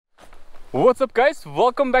What's up guys,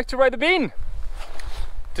 welcome back to Ride the Bean.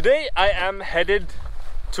 Today I am headed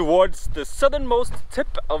towards the southernmost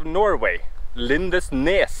tip of Norway,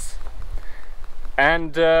 Lindesnes.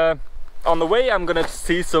 And on the way I'm gonna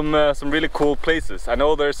see some really cool places. I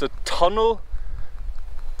know there's a tunnel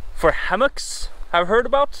for hammocks I've heard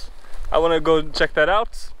about. I want to go check that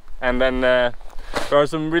out. And then there are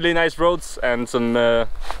some really nice roads and some,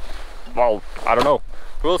 well, I don't know.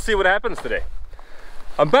 We'll see what happens today.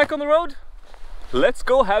 I'm back on the road. Let's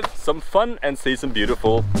go have some fun and see some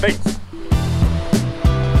beautiful things.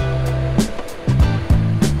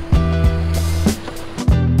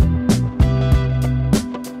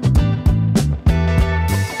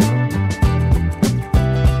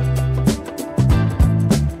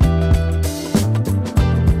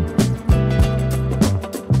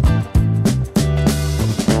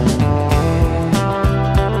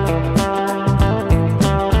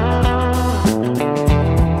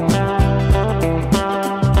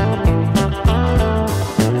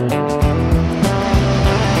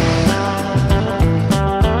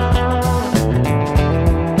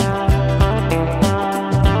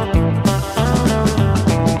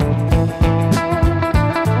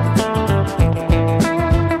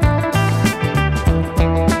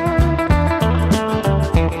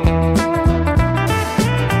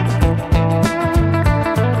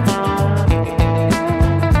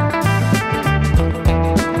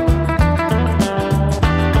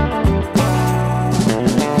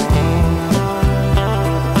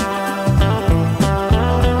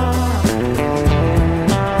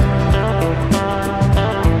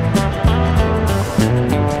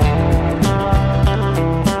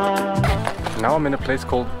 Now I'm in a place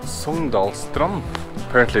called Strand.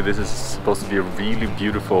 Apparently this is supposed to be a really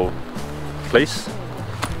beautiful place.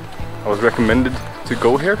 I was recommended to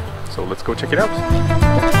go here, so let's go check it out.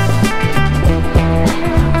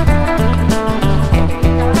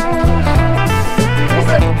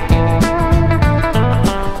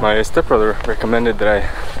 My stepbrother recommended that I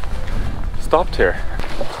stopped here.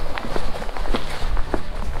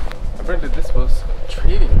 Apparently this was a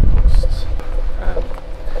trading post.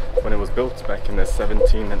 When it was built back in the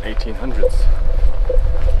 1700s and 1800s.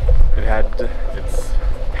 It had its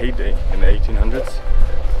heyday in the 1800s,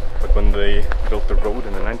 but when they built the road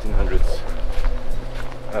in the 1900s,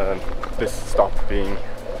 this stopped being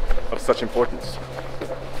of such importance.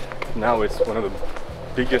 Now it's one of the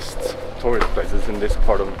biggest tourist places in this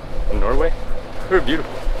part of Norway. Very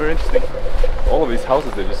beautiful, very interesting. All of these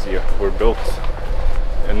houses that you see were built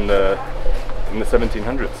in the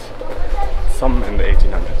 1700s. Some in the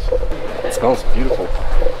 1800s. It smells beautiful.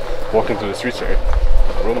 Walking through the streets here,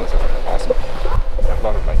 the aromas are awesome. They have a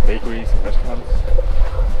lot of like bakeries and restaurants.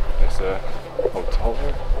 There's a hotel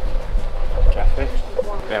here, a cafe.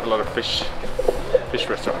 They have a lot of fish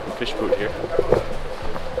restaurant and fish food here.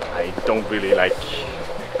 I don't really like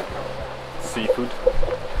seafood.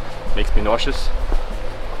 Makes me nauseous.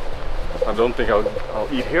 I don't think I'll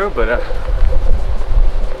eat here, but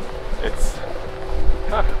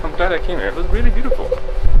I'm glad I came here. It was really beautiful.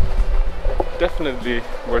 Definitely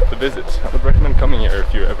worth the visit. I would recommend coming here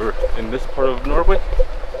if you're ever in this part of Norway.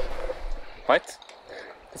 Right?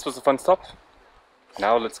 This was a fun stop.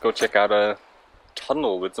 Now let's go check out a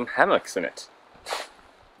tunnel with some hammocks in it.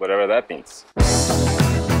 Whatever that means.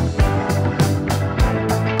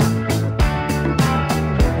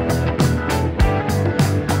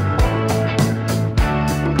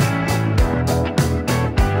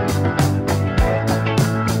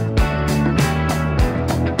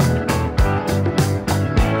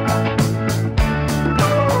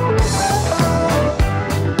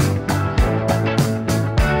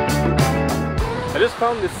 I just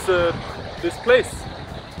found this place.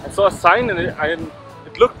 I saw a sign and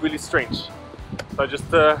it looked really strange. So I just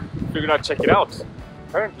figured I'd check it out.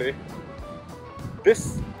 Apparently,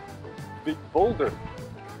 this big boulder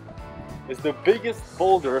is the biggest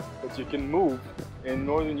boulder that you can move in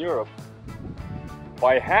Northern Europe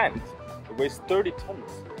by hand. It weighs 30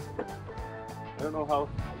 tons. I don't know how.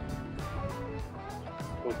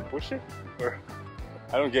 Supposed to push it? Or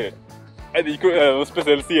I don't get it. Er det ikke noen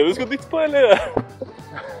spesiell side du skal dytte på, eller?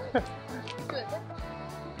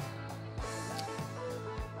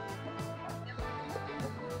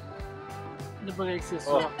 Det bare ikke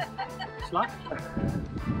så slakk.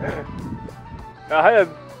 Ja, her er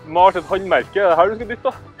malt et håndmerke. Det er her du skal dytte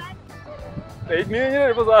på. Det er ikke mye inni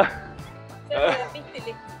der på seg. Det er bitte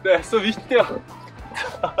litt. Det er så vidt, ja.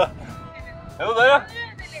 Er det der, ja?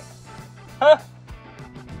 Hæ?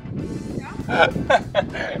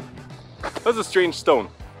 That's a strange stone.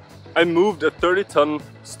 I moved a 30-ton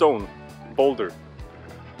stone boulder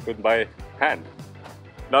with my hand.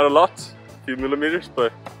 Not a lot, few millimeters,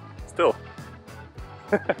 but still.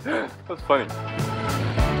 That's funny.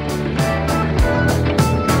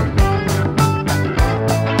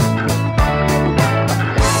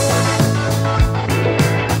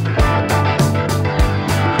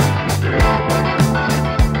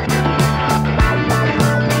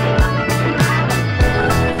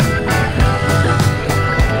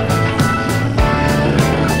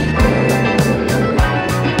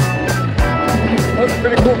 That's a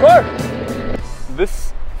pretty cool car!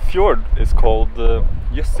 This fjord is called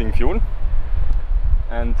Jøssingfjorden,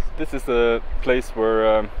 and this is a place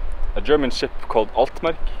where a German ship called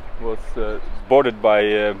Altmark was boarded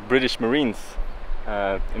by British Marines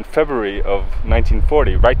in February of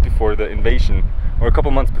 1940, right before the invasion, or a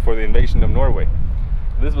couple months before the invasion of Norway.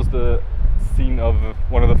 This was the scene of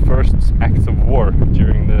one of the first acts of war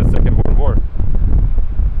during the Second World War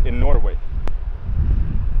in Norway.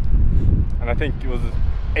 And I think it was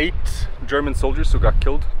 8 German soldiers who got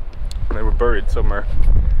killed, and they were buried somewhere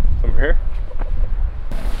here.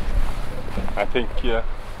 I think the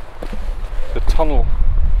tunnel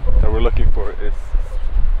that we're looking for is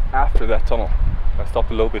after that tunnel. I stopped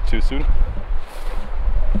a little bit too soon,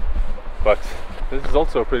 but this is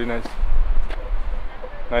also a pretty nice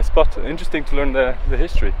spot. Interesting to learn the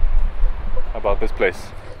history about this place.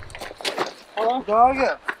 God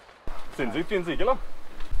dagen! Sinnssykt fin sykkel, da.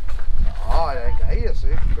 Ja, det er grei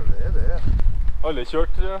sykkel, det er det. Alle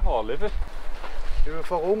kjørt Harley før. Du er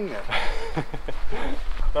for unge.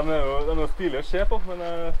 De er jo stilige å se på, men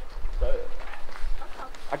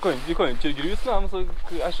vi kan jo ikke kjøre grus med dem, så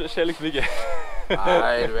jeg ser liksom ikke.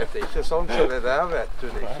 Nei, du vet ikke sånn som det der, vet du,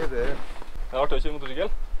 det er ikke det. Det er artig å kjøre motorsykkel.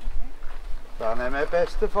 Han er med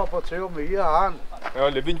bestefar på tur mye, han. Jeg har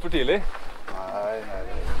aldri begynt for tidlig. Nei.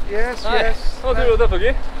 Yes, Nei, yes. hva tror du det,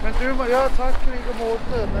 Foggy? Men du må, ja, takk i like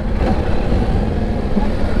måte.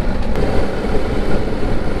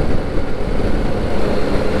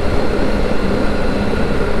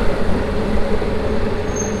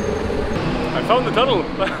 I found the tunnel.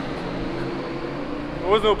 There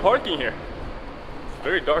was no parking here. It's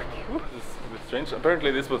very dark. This is strange.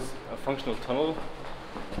 Apparently this was a functional tunnel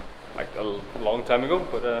like a long time ago,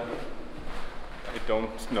 but I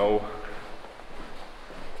don't know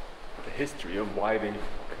the history of why they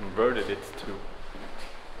converted it to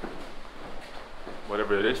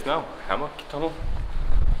whatever it is now. Hammock tunnel.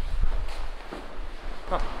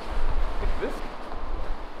 Huh. What's this?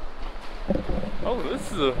 Oh,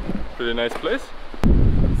 this is a pretty nice place.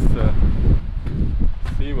 Let's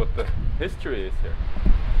see what the history is here.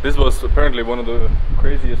 This was apparently one of the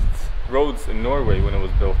craziest roads in Norway when it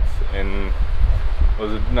was built in,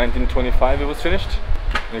 was it 1925 it was finished?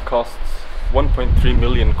 And it cost 1.3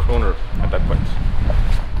 million kroner at that point.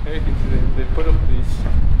 Here you can see they put up these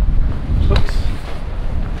hooks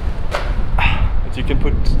that you can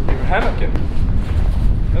put your hammock in.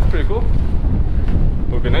 That's pretty cool.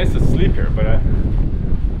 It would be nice to sleep here, but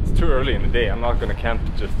it's too early in the day. I'm not going to camp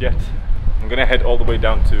just yet. I'm going to head all the way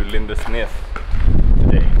down to Lindesnes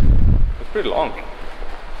today. It's pretty long.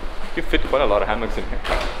 You can fit quite a lot of hammocks in here.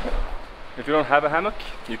 If you don't have a hammock,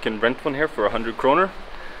 you can rent one here for 100 kroner.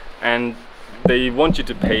 And they want you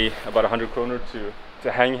to pay about 100 kroner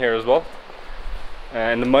to hang here as well.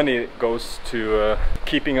 And the money goes to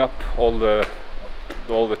keeping up all the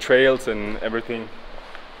trails and everything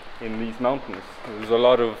in these mountains. There's a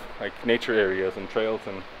lot of like nature areas and trails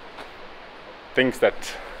and things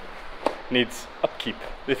that needs upkeep.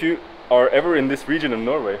 If you are ever in this region of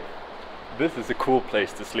Norway, this is a cool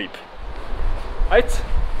place to sleep. Right,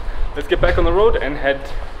 let's get back on the road and head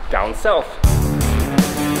down south.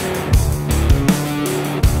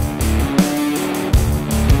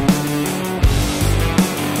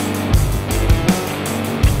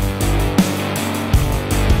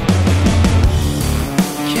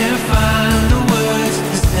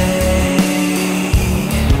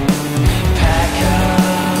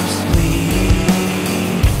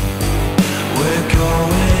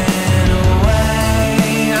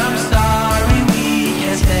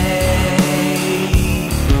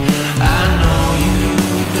 I know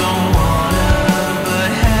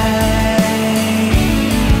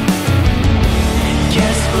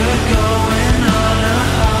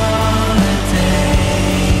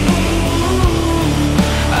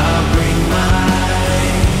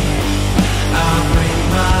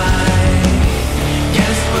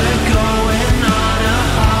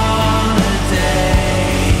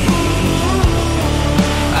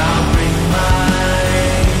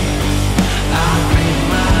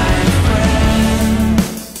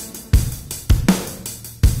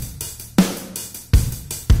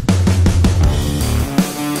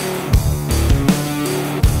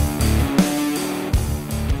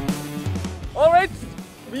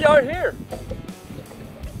We are here!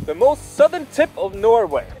 The most southern tip of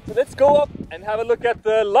Norway. So let's go up and have a look at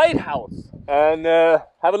the lighthouse and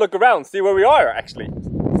have a look around, see where we are actually.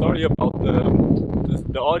 Sorry about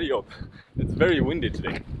the audio, it's very windy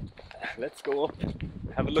today. Let's go up and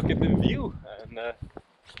have a look at the view and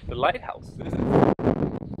the lighthouse. This is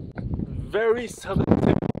very southern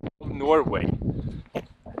tip of Norway. I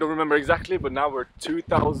don't remember exactly, but now we're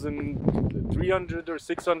 2,300 or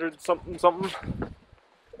 600 something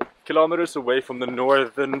kilometers away from the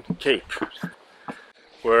northern cape,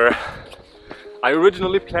 where I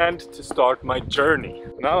originally planned to start my journey.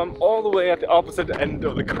 Now I'm all the way at the opposite end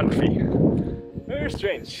of the country. Very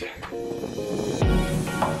strange.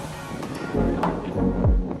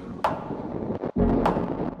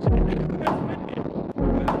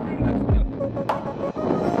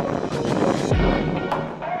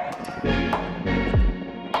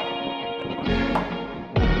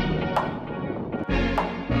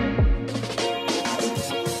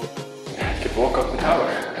 Walk up the tower.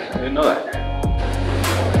 I didn't know that.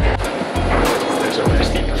 Stairs are very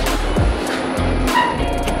steep.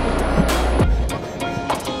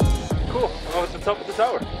 Cool, I'm at the top of the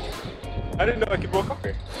tower. I didn't know I could walk up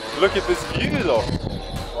here. Look at this view though.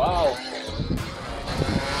 Wow.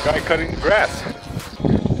 Guy cutting grass.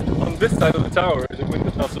 On this side of the tower, the wind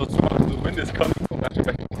is not so strong. The wind is coming from that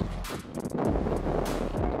direction.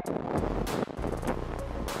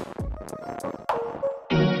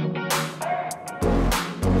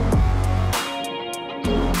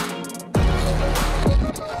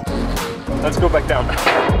 Let's go back down. Look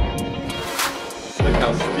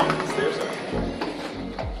how steep the stairs are.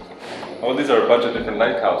 Oh, these are a bunch of different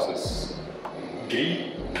lighthouses.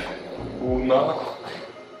 Gri, Una,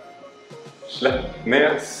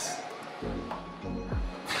 Lindesnes,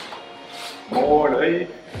 Soleil.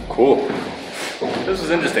 Cool. This was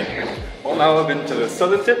interesting. Well, now I've been to the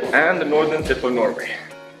southern tip and the northern tip of Norway.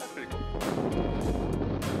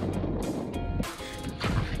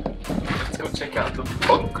 Let's go check out the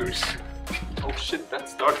bunkers. Oh shit,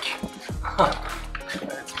 that's dark.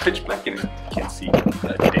 It's pitch black in here. Can't see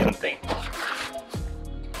that damn thing.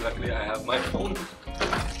 Luckily I have my phone. I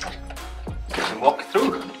can walk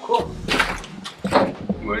through. Cool.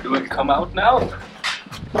 Where do I come out now?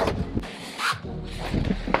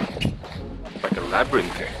 Like a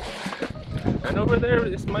labyrinth here. And over there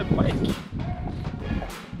is my bike.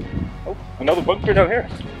 Oh, another bunker down here.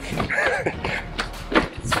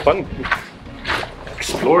 It's fun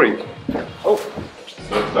exploring. Oh,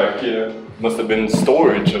 so it's like must have been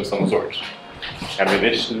storage of some sort,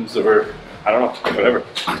 ammunitions or I don't know, whatever.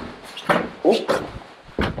 Oh,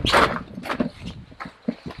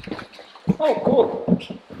 oh, cool.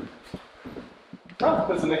 Oh,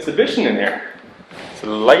 there's an exhibition in here. It's a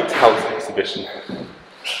lighthouse exhibition.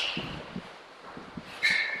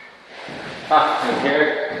 Ah, and here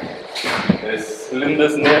is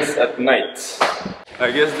Lindesnes at night. I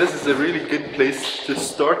guess this is a really good place to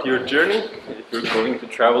start your journey if you're going to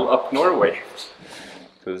travel up Norway.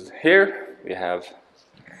 Because here we have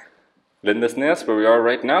Lindesnes, where we are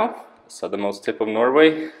right now, the southernmost tip of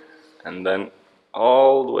Norway, and then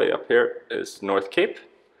all the way up here is North Cape.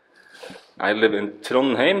 I live in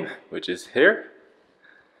Trondheim, which is here.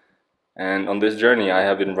 And on this journey I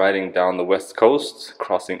have been riding down the west coast,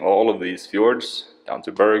 crossing all of these fjords, down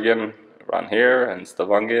to Bergen, around here, and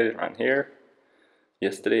Stavanger, around here.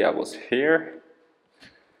 Yesterday I was here,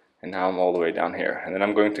 and now I'm all the way down here. And then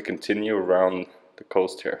I'm going to continue around the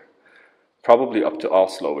coast here, probably up to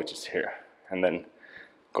Oslo, which is here, and then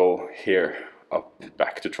go here up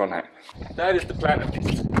back to Trondheim. That is the plan at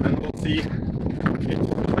least, and we'll see if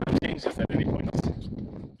it changes at any point.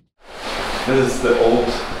 This is the old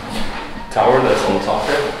tower that's on top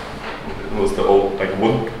here. It was the old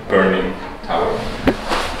wood burning tower.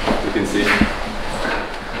 You can see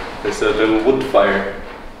there's a little wood fire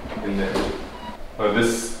in there. Well,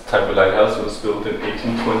 this type of lighthouse was built in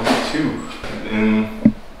 1822. In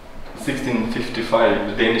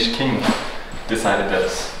 1655, the Danish king decided that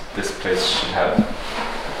this place should have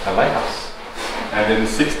a lighthouse. And in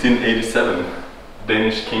 1687,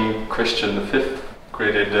 Danish King Christian V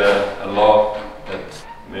created a law that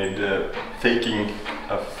made taking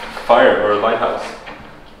a fire or a lighthouse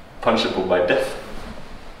punishable by death.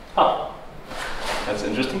 Ah. That's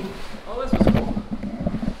interesting. Oh, this was cool.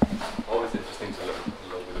 Always interesting to learn a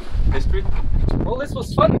little bit of history. Well, this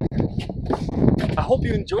was fun. I hope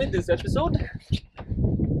you enjoyed this episode.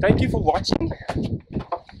 Thank you for watching.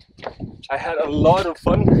 I had a lot of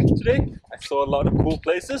fun today. I saw a lot of cool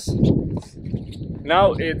places.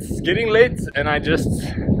 Now it's getting late and I'm just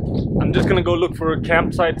gonna go look for a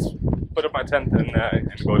campsite, put up my tent and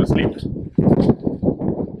go to sleep.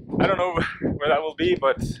 I don't know where that will be,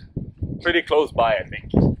 but pretty close by, I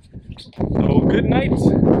think. So good night.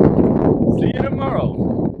 See you tomorrow.